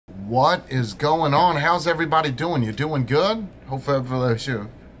What is going on? How's everybody doing? You doing good? Hopefully everybody's you.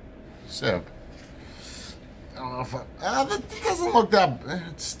 Sip. I don't know if it doesn't look that...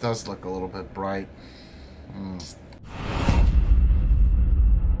 It does look a little bit bright. I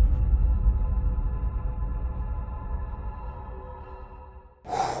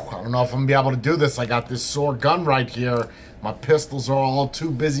don't know if I'm gonna be able to do this. I got this sore gun right here. My pistols are all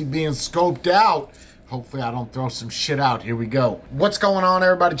too busy being scoped out. Hopefully I don't throw some shit out. Here we go. What's going on,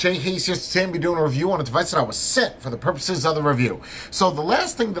 everybody? Jay Hayes here today. Be doing a review on a device that I was sent for the purposes of the review. So the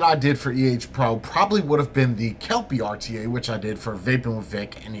last thing that I did for Ehpro probably would have been the Kelpie RTA, which I did for Vaping with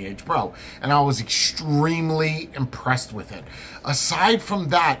Vic and Ehpro, and I was extremely impressed with it. Aside from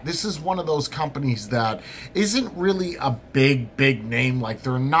that, this is one of those companies that isn't really a big name. Like,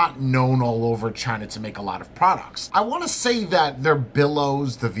 they're not known all over China to make a lot of products. I want to say that their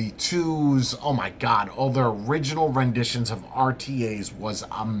Billows, the V2s, oh my god, all their original renditions of RTAs was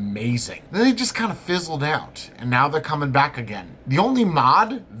amazing. Then they just kind of fizzled out, and now they're coming back again. The only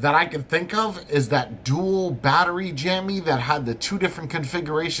mod that I can think of is that dual battery jammy that had the two different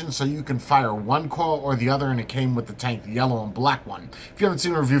configurations, so you can fire one coil or the other, and it came with the tank, the yellow and black one. If you haven't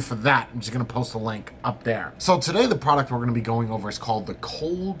seen a review for that, I'm just going to post a link up there. So today the product we're going to be going over is called the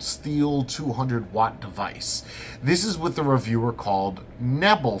Cold Steel 200 watt device. This is with the reviewer called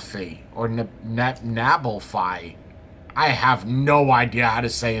Nebelfee, or Nebelfee. I have no idea how to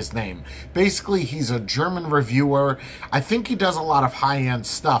say his name. Basically, he's a German reviewer. I think he does a lot of high-end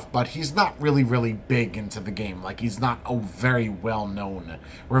stuff, but he's not really big into the game. Like, he's not a very well-known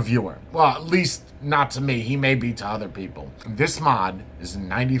reviewer. Well, at least not to me. He may be to other people. This mod is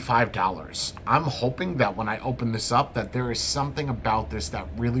 $95. I'm hoping that when I open this up, that there is something about this that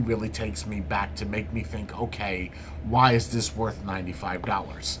really takes me back to make me think, okay, why is this worth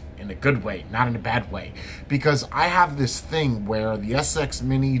 $95? In a good way, not in a bad way. Because I have this thing where the SX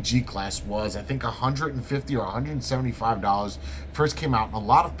Mini G-Class was, I think, $150 or $175 first came out, and a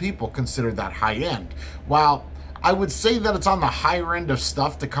lot of people consider that high-end. While I would say that it's on the higher end of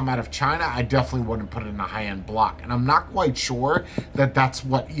stuff to come out of China, I definitely wouldn't put it in a high-end block. And I'm not quite sure that that's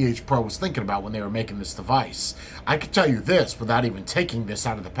what Ehpro was thinking about when they were making this device. I can tell you this, without even taking this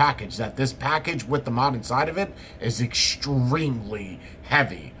out of the package, that this package with the mod inside of it is extremely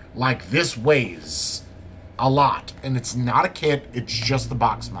heavy. Like, this weighs a lot, and it's not a kit, it's just the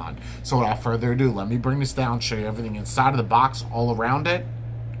box mod. So without further ado, let me bring this down, show you everything inside of the box, all around it,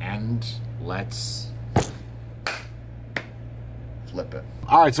 and let's flip it.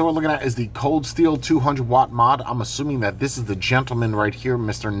 Alright, so what we're looking at is the Cold Steel 200 watt mod. I'm assuming that this is the gentleman right here,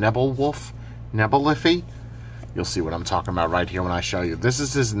 Mr. Nebelfee. You'll see what I'm talking about right here when I show you. This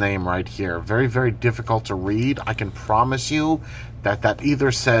is his name right here. Very difficult to read. I can promise you that that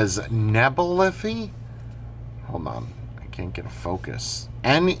either says Nebelfee. Hold on. I can't get a focus.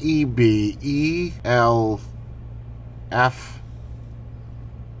 Nebelfee.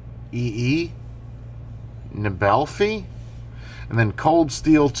 Nebelfee. And then Cold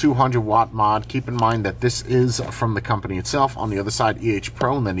Steel 200 watt mod. Keep in mind that this is from the company itself. On the other side,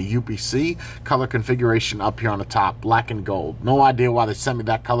 Ehpro, and then a UPC. Color configuration up here on the top, black and gold. No idea why they sent me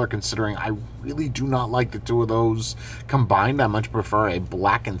that color, considering I really do not like the two of those combined. I much prefer a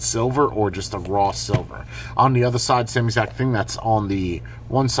black and silver or just a raw silver. On the other side, same exact thing. That's on the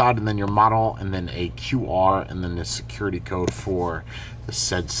one side, and then your model, and then a QR, and then the security code for the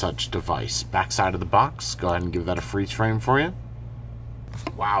said such device. Back side of the box, go ahead and give that a freeze frame for you.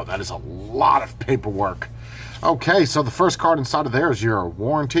 Wow, that is a lot of paperwork. Okay, so the first card inside of there is your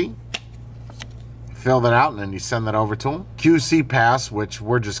warranty. Fill that out, and then you send that over to them. QC pass, which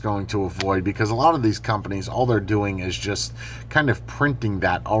we're just going to avoid, because a lot of these companies, all they're doing is just kind of printing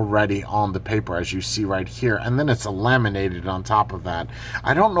that already on the paper, as you see right here, and then it's laminated on top of that.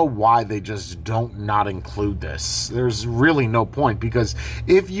 I don't know why they just don't not include this. There's really no point, because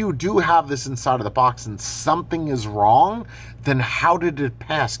if you do have this inside of the box and something is wrong, then how did it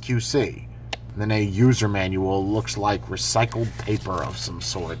pass QC? And then a user manual, looks like recycled paper of some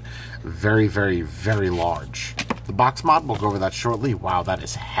sort. Very large. The box mod, we'll go over that shortly. Wow, that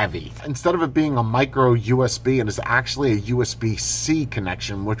is heavy. Instead of it being a micro USB, it is actually a USB-C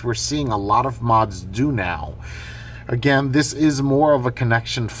connection, which we're seeing a lot of mods do now. Again, this is more of a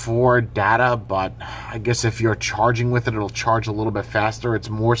connection for data, but I guess if you're charging with it, it'll charge a little bit faster. It's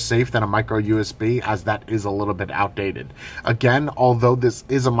more safe than a micro USB, as that is a little bit outdated. Again, although this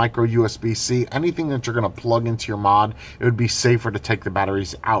is a micro USB-C, anything that you're going to plug into your mod, it would be safer to take the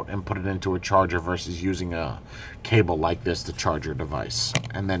batteries out and put it into a charger versus using a cable like this to charge your device.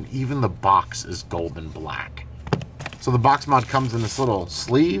 And then even the box is golden black. So the box mod comes in this little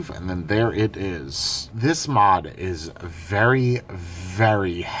sleeve, and then there it is. This mod is very,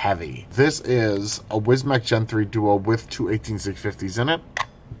 very heavy. This is a Wismec Gen 3 Duo with two 18650s in it.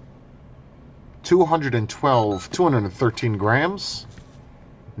 213 grams.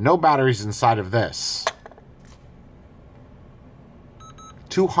 No batteries inside of this.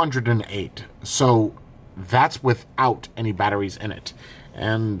 208. So that's without any batteries in it.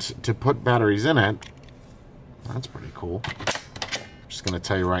 And to put batteries in it, that's pretty cool. I'm just going to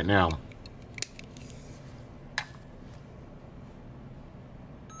tell you right now.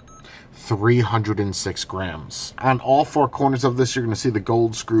 306 grams. On all four corners of this, you're going to see the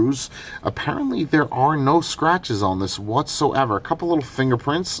gold screws. Apparently, there are no scratches on this whatsoever. A couple little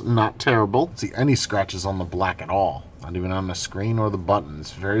fingerprints, not terrible. Don't see any scratches on the black at all. Not even on the screen or the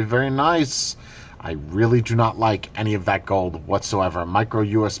buttons. Very, very nice. I really do not like any of that gold whatsoever. Micro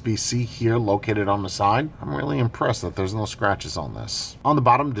USB-C here located on the side. I'm really impressed that there's no scratches on this. On the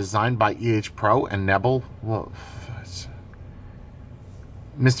bottom, designed by Ehpro and Nebel. Well,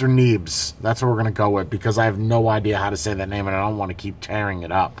 Mr. Neebs. That's what we're going to go with because I have no idea how to say that name and I don't want to keep tearing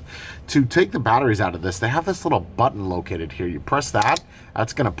it up. To take the batteries out of this, they have this little button located here. You press that,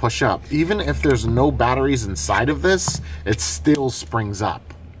 that's going to push up. Even if there's no batteries inside of this, it still springs up.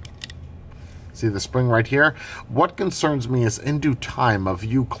 See the spring right here? What concerns me is in due time of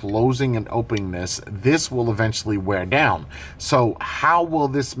you closing and opening this will eventually wear down. So how will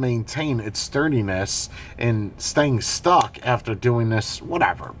this maintain its sturdiness in staying stuck after doing this,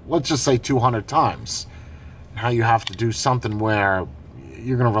 whatever, let's just say 200 times? Now you have to do something where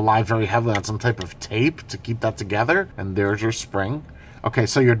you're going to rely very heavily on some type of tape to keep that together. And there's your spring. Okay,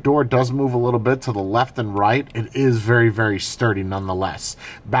 so your door does move a little bit to the left and right. It is very, very sturdy nonetheless.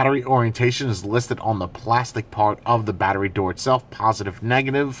 Battery orientation is listed on the plastic part of the battery door itself, positive,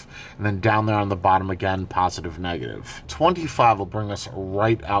 negative, and then down there on the bottom again, positive, negative. 25 will bring us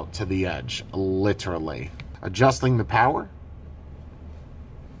right out to the edge, literally. Adjusting the power.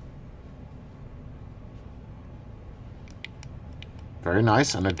 Very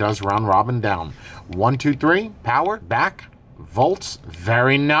nice, and it does round robin down. 1, 2, 3, power, back. Volts,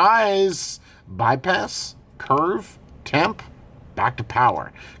 very nice. Bypass, curve, temp, back to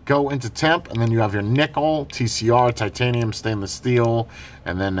power. Go into temp, and then you have your nickel, TCR, titanium, stainless steel,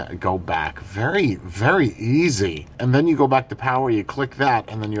 and then go back. Very, very easy. And then you go back to power, you click that,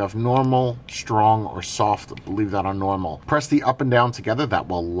 and then you have normal, strong, or soft. Leave that on normal. Press the up and down together. That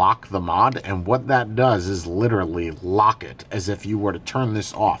will lock the mod, and what that does is literally lock it, as if you were to turn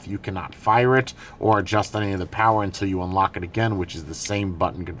this off. You cannot fire it or adjust any of the power until you unlock it again, which is the same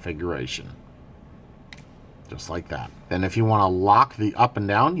button configuration. Just like that. Then if you want to lock the up and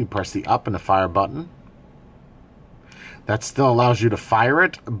down, you press the up and the fire button. That still allows you to fire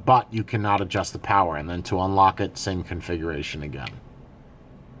it, but you cannot adjust the power. And then to unlock it, same configuration again.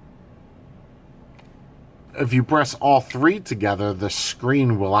 If you press all three together, the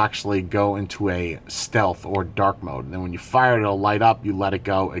screen will actually go into a stealth or dark mode. And then when you fire it, it'll light up, you let it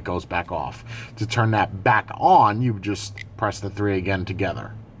go, it goes back off. To turn that back on, you just press the 3 again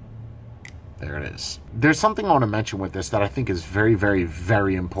together. There it is. There's something I want to mention with this that I think is very, very,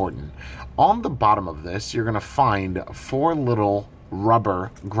 very important. On the bottom of this, you're going to find 4 little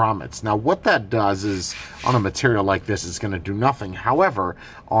rubber grommets. Now, what that does is, on a material like this, is going to do nothing. However,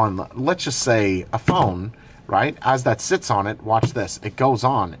 on, let's just say, a phone, right, as that sits on it, watch this. It goes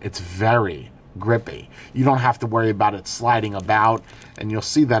on. It's very grippy. You don't have to worry about it sliding about, and you'll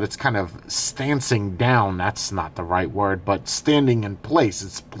see that it's kind of stancing down. That's not the right word, but standing in place.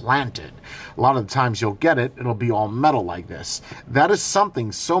 It's planted. A lot of the times you'll get it, it'll be all metal like this. That is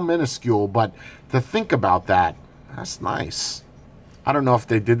something so minuscule, but to think about that, that's nice. I don't know if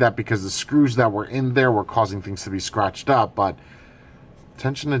they did that because the screws that were in there were causing things to be scratched up, but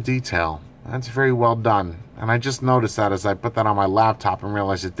attention to detail. That's very well done. And I just noticed that as I put that on my laptop and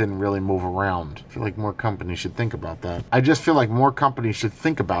realized it didn't really move around. I feel like more companies should think about that. I just feel like more companies should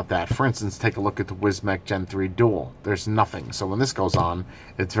think about that. For instance, take a look at the Wismec Gen 3 Dual. There's nothing. So when this goes on,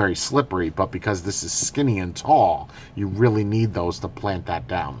 it's very slippery. But because this is skinny and tall, you really need those to plant that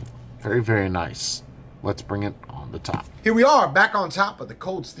down. Very, very nice. Let's bring it on the top. Here we are, back on top of the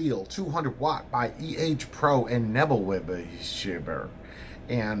Cold Steel 200 watt by Ehpro and Nebelfee.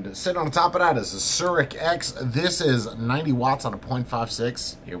 And sitting on top of that is a Zurich X. This is 90 watts on a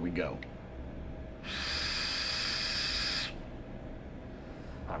 0.56. Here we go.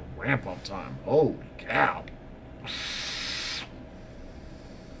 A ramp up time. Holy cow.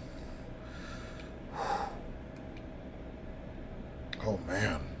 Oh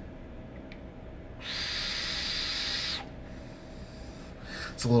man.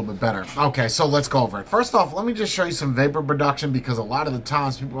 It's a little bit better. Okay, so let's go over it. First off, let me just show you some vapor production, because a lot of the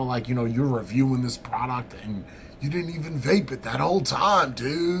times people are like, you know, you're reviewing this product and you didn't even vape it that whole time,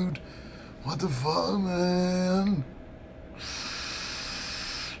 dude. What the fuck, man?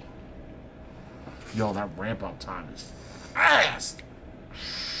 Yo, that ramp up time is fast.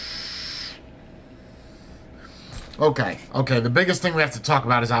 Okay, the biggest thing we have to talk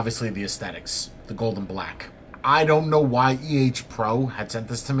about is obviously the aesthetics, the golden black. I don't know why Ehpro had sent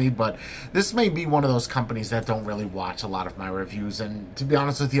this to me, but this may be one of those companies that don't really watch a lot of my reviews, and to be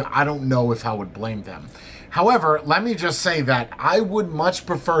honest with you, I don't know if I would blame them. However, let me just say that I would much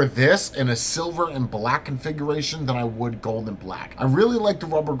prefer this in a silver and black configuration than I would gold and black. I really like the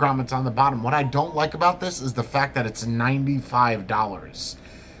rubber grommets on the bottom. What I don't like about this is the fact that it's $95.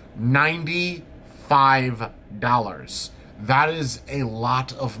 $95. That is a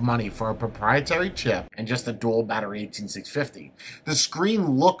lot of money for a proprietary chip and just a dual battery 18650. The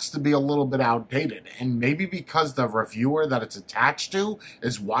screen looks to be a little bit outdated, and maybe because the reviewer that it's attached to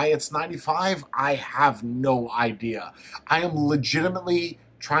is why it's $95, I have no idea. I am legitimately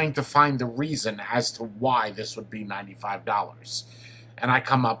trying to find the reason as to why this would be $95, and I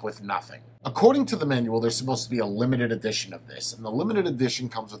come up with nothing. According to the manual, there's supposed to be a limited edition of this, and the limited edition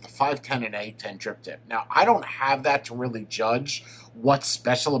comes with a 510 and A10 drip tip. Now, I don't have that to really judge what's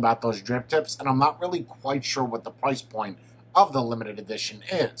special about those drip tips, and I'm not really quite sure what the price point of the limited edition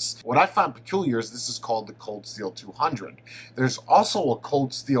is. What I find peculiar is this is called the Cold Steel 200. There's also a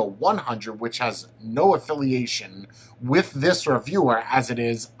Cold Steel 100, which has no affiliation with this reviewer, as it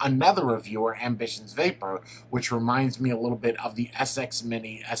is another reviewer, Ambitions Vapor, which reminds me a little bit of the SX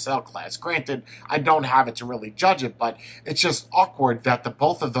Mini SL class. Granted, I don't have it to really judge it, but it's just awkward that the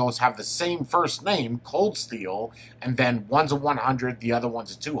both of those have the same first name, Cold Steel, and then one's a 100, the other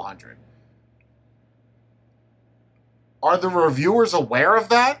one's a 200. Are the reviewers aware of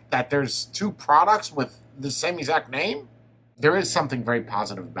that? That there's two products with the same exact name? There is something very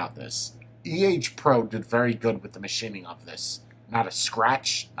positive about this. Ehpro did very good with the machining of this. Not a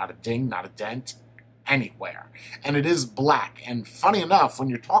scratch, not a ding, not a dent, anywhere. And it is black. And funny enough, when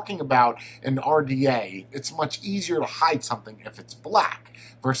you're talking about an RDA, it's much easier to hide something if it's black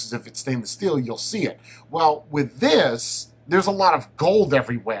versus if it's stainless steel, you'll see it. Well, with this, there's a lot of gold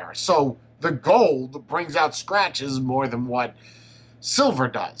everywhere. So the gold brings out scratches more than what silver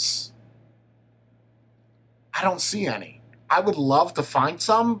does. I don't see any. I would love to find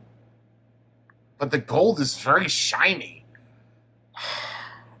some, but the gold is very shiny.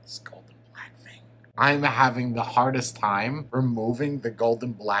 This golden black thing. I'm having the hardest time removing the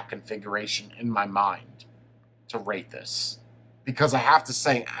golden black configuration in my mind to rate this. Because I have to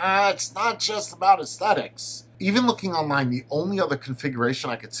say, it's not just about aesthetics. Even looking online, the only other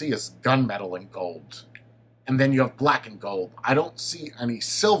configuration I could see is gunmetal and gold. And then you have black and gold. I don't see any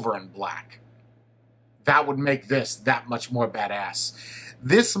silver and black. That would make this that much more badass.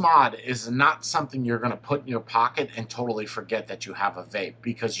 This mod is not something you're going to put in your pocket and totally forget that you have a vape,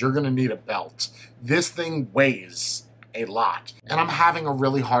 because you're going to need a belt. This thing weighs a lot. And I'm having a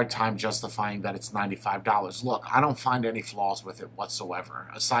really hard time justifying that it's $95. Look, I don't find any flaws with it whatsoever,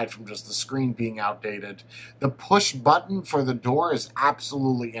 aside from just the screen being outdated. The push button for the door is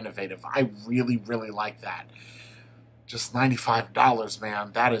absolutely innovative. I really, really like that. Just $95,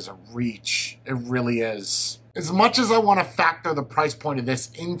 man. That is a reach. It really is. As much as I want to factor the price point of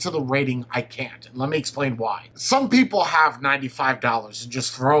this into the rating, I can't. And let me explain why. Some people have $95 to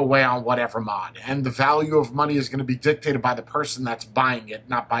just throw away on whatever mod, and the value of money is going to be dictated by the person that's buying it,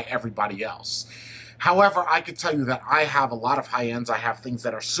 not by everybody else. However, I could tell you that I have a lot of high-ends. I have things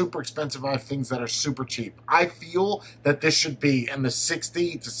that are super expensive. I have things that are super cheap. I feel that this should be in the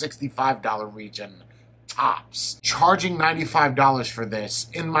 $60 to $65 region. Tops. Charging $95 for this,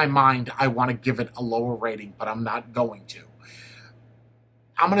 in my mind, I want to give it a lower rating, but I'm not going to.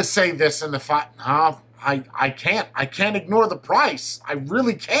 I'm going to say this in the I can't ignore the price. I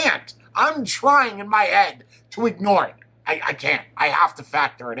really can't. I'm trying in my head to ignore it. I can't. I have to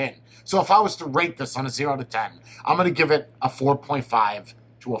factor it in. So if I was to rate this on a 0 to 10, I'm going to give it a 4.5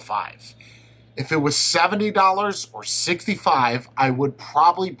 to a 5. If it was $70 or $65, I would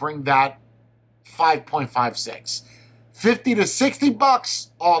probably bring that 5.56. 50 to 60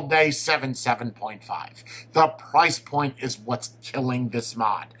 bucks all day, 7.5. The price point is what's killing this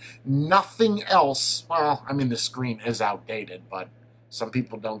mod. Nothing else. Well, I mean, the screen is outdated, but some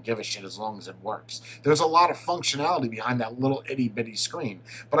people don't give a shit as long as it works. There's a lot of functionality behind that little itty-bitty screen.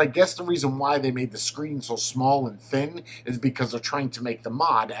 But I guess the reason why they made the screen so small and thin is because they're trying to make the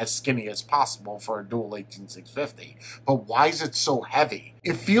mod as skinny as possible for a dual 18650. But why is it so heavy?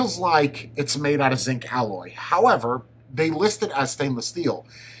 It feels like it's made out of zinc alloy. However, they list it as stainless steel.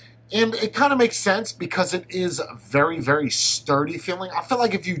 And it kind of makes sense because it is very, very sturdy feeling. I feel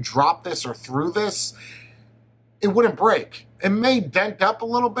like if you drop this or threw this, it wouldn't break. It may dent up a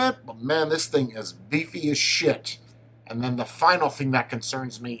little bit, but man, this thing is beefy as shit. And then the final thing that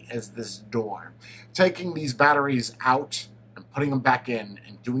concerns me is this door. Taking these batteries out and putting them back in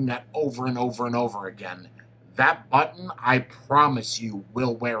and doing that over and over and over again, that button, I promise you,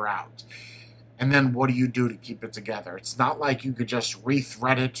 will wear out. And then what do you do to keep it together? It's not like you could just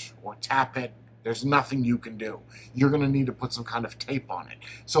rethread it or tap it. There's nothing you can do. You're going to need to put some kind of tape on it.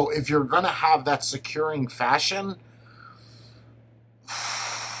 So if you're going to have that securing fashion,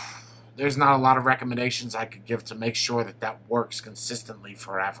 there's not a lot of recommendations I could give to make sure that that works consistently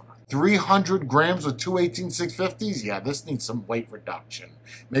forever. 300 grams with two 18650s? Yeah, this needs some weight reduction.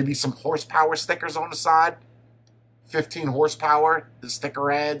 Maybe some horsepower stickers on the side. 15 horsepower, the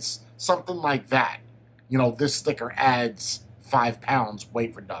sticker adds. Something like that. You know, this sticker adds 5 pounds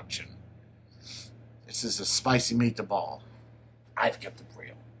weight reduction. This is a spicy meatball. I've kept it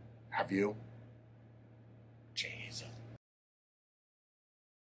real. Have you?